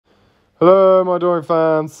Hello, my adoring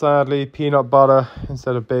fans. Sadly, peanut butter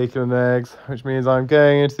instead of bacon and eggs, which means I'm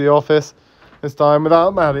going into the office this time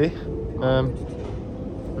without Maddie,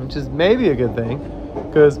 which is maybe a good thing,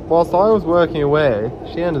 because whilst I was working away,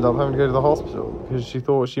 she ended up having to go to the hospital because she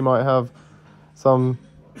thought she might have some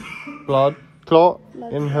blood clot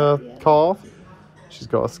in her calf. She's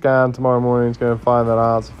got a scan tomorrow morning to go and find that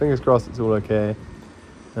out, so fingers crossed it's all okay.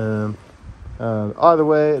 Either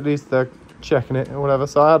way, at least they're checking it or whatever.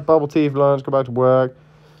 So I had bubble tea for lunch, go back to work.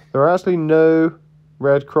 There were actually no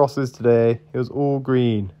red crosses today. It was all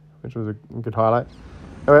green, which was a good highlight.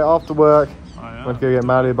 Anyway, after work, went to go get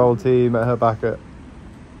Maddie a bubble tea, met her back at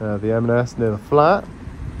the M&S near the flat.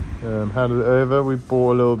 Handed it over. We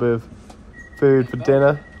bought a little bit of food for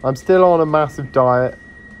dinner. I'm still on a massive diet.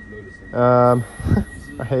 I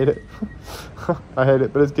hate it. I hate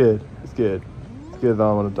it, but it's good. It's good. It's good that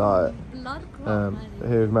I'm on a diet.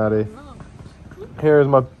 Here's Maddie. Here is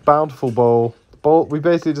my bountiful bowl. We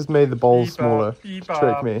basically just made the bowl smaller to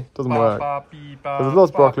trick me. Doesn't work. There's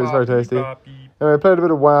lots of broccoli. It's very tasty. Anyway, I played a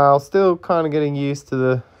bit of WoW. Still kind of getting used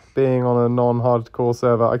to being on a non-hardcore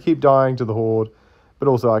server. I keep dying to the Horde, but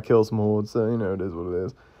also I kill some Hordes, so you know it is what it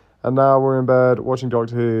is. And now we're in bed watching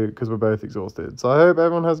Doctor Who because we're both exhausted. So I hope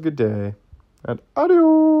everyone has a good day. And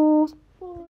adios!